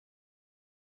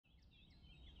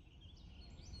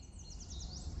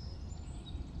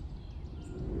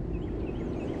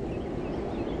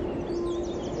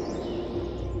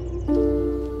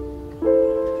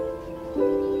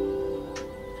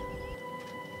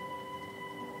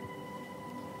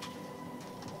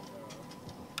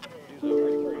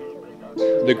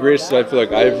the grace that I feel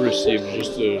like I've received is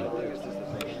just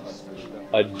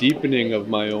a deepening of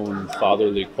my own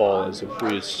fatherly call as a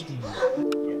priest.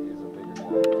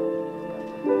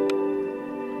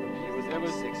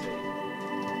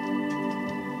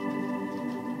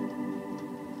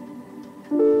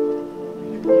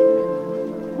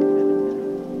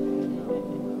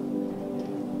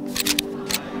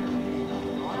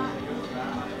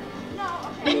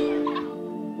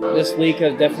 This week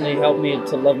has definitely helped me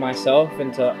to love myself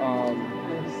and to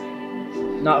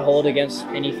not hold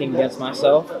anything against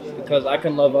myself, because I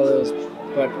can love others,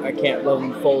 but I can't love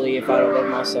them fully if I don't love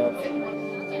myself.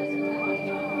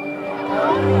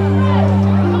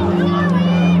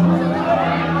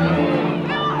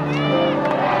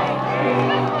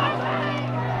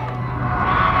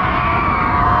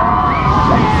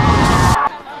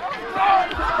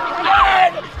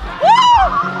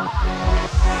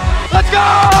 Let's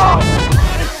go!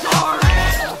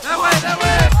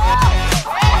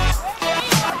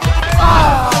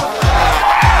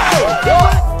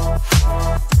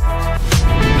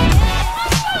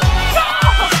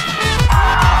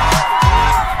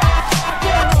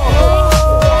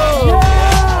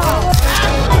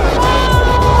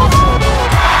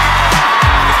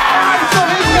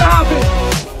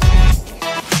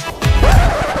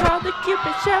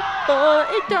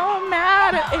 It don't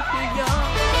matter if you're young.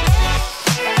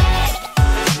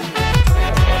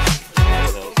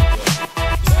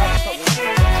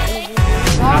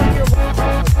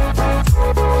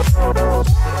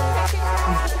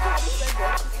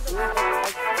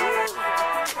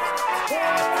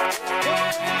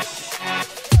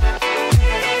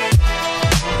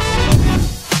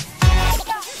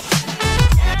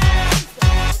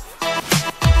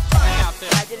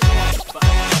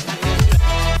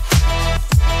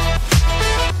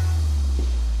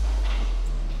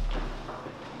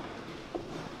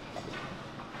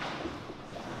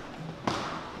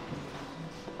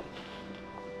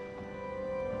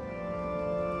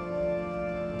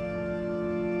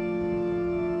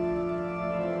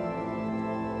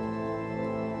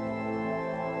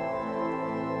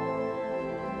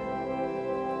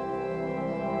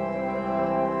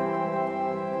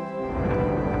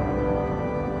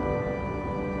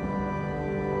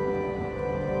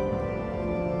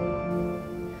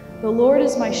 The Lord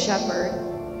is my shepherd,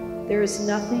 there is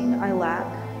nothing I lack.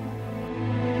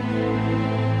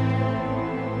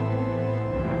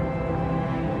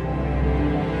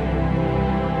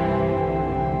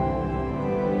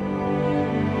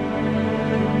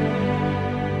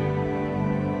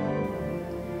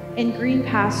 In green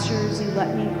pastures you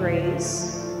let me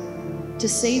graze, to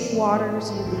safe waters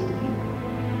you lead me.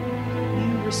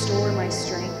 You restore my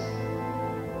strength.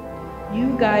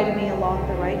 You guide me along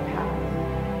the right path,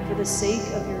 for the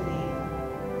sake of your name.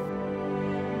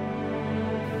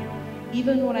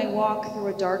 Even when I walk through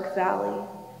a dark valley,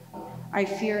 I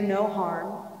fear no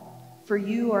harm, for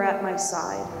you are at my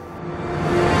side.